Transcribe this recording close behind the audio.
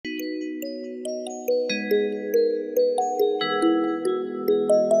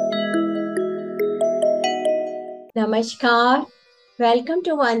Namaskar. Welcome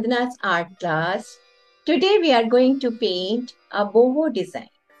to Vandana's art class. Today we are going to paint a boho design.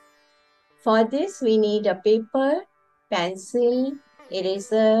 For this we need a paper, pencil,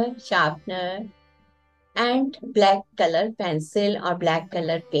 eraser, sharpener and black color pencil or black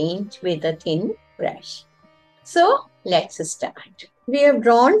color paint with a thin brush. So let's start. We have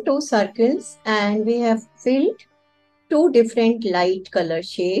drawn two circles and we have filled two different light color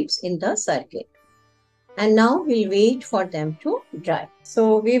shades in the circle. And now we'll wait for them to dry.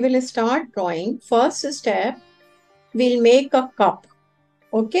 So we will start drawing. First step, we'll make a cup.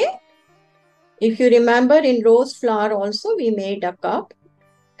 Okay. If you remember in rose flower also we made a cup.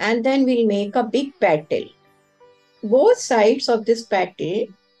 And then we'll make a big petal. Both sides of this petal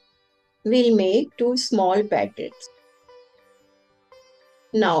we'll make two small petals.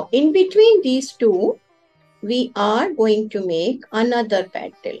 Now in between these two, we are going to make another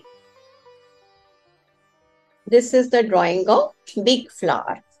petal. This is the drawing of big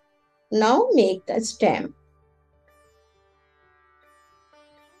flower. Now make the stem.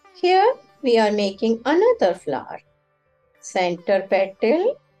 Here we are making another flower. Center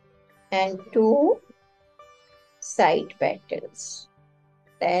petal and two side petals.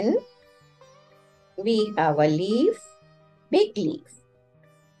 Then we have a leaf, big leaf.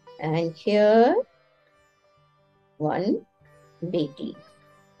 And here one big leaf.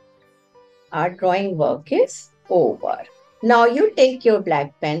 Our drawing work is over. Now you take your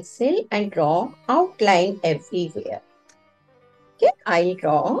black pencil and draw outline everywhere. Okay, I'll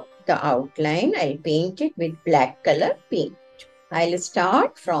draw the outline. I'll paint it with black color paint. I'll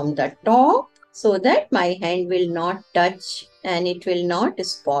start from the top so that my hand will not touch and it will not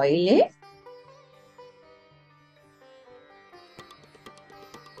spoil it.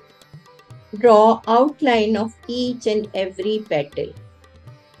 Draw outline of each and every petal.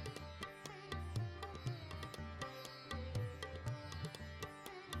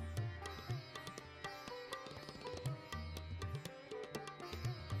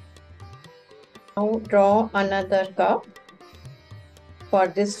 Now draw another cup for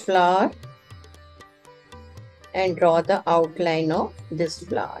this flower and draw the outline of this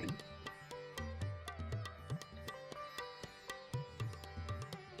flower.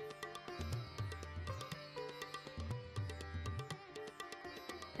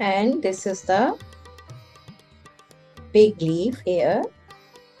 And this is the big leaf here.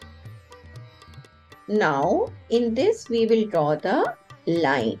 Now in this we will draw the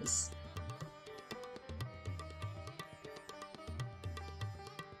lines.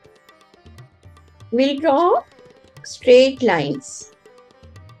 We'll draw straight lines.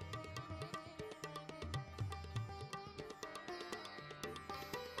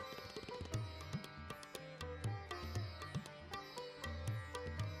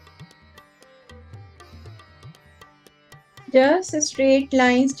 Just straight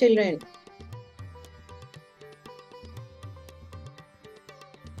lines, children.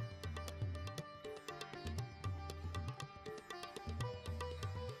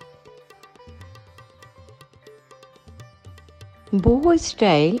 Boho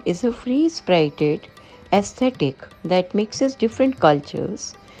style is a free-spirited aesthetic that mixes different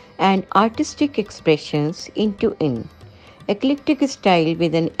cultures and artistic expressions into an eclectic style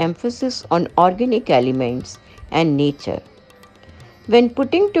with an emphasis on organic elements and nature. When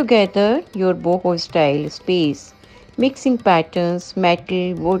putting together your boho style space, mixing patterns,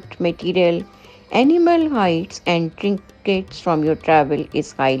 metal, wood material, animal hides and trinkets from your travel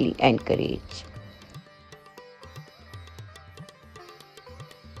is highly encouraged.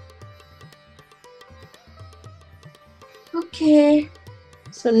 Okay,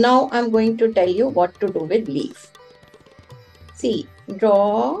 so now I'm going to tell you what to do with leaf. See,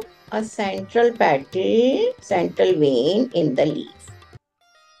 draw a central petal, central vein in the leaf.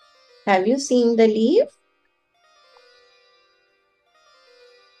 Have you seen the leaf?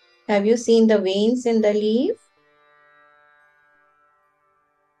 Have you seen the veins in the leaf?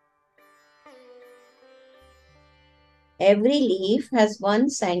 Every leaf has one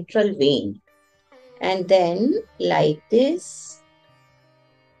central vein. And then like this,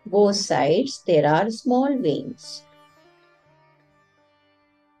 both sides there are small veins.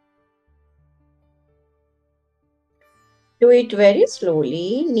 Do it very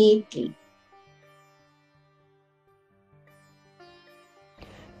slowly, neatly.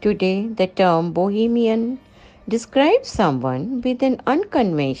 Today, the term bohemian describes someone with an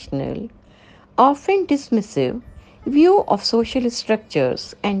unconventional, often dismissive view of social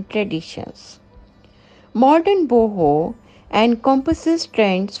structures and traditions. Modern boho encompasses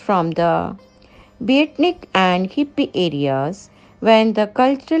trends from the beatnik and hippie areas when the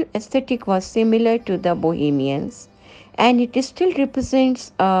cultural aesthetic was similar to the bohemians and it still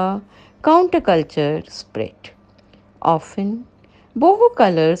represents a counterculture spread. Often, boho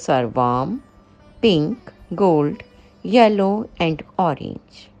colors are warm, pink, gold, yellow, and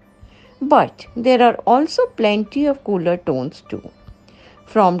orange. But there are also plenty of cooler tones too,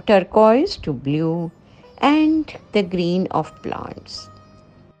 from turquoise to blue and the green of plants.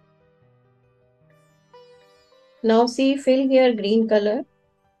 Now see, fill here green color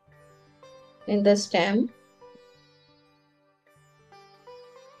in the stem.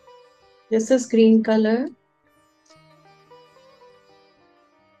 This is green color.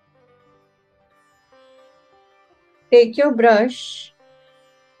 Take your brush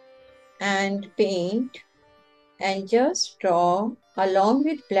and paint and just draw along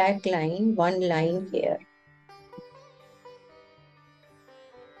with black line, one line here.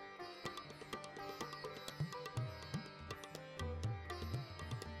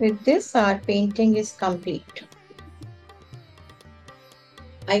 With this, our painting is complete.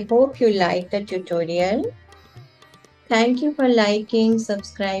 I hope you liked the tutorial. Thank you for liking,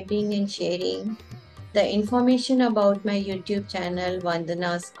 subscribing and sharing the information about my YouTube channel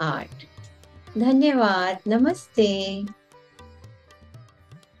Vandana's Art. Dhanyavad. Namaste.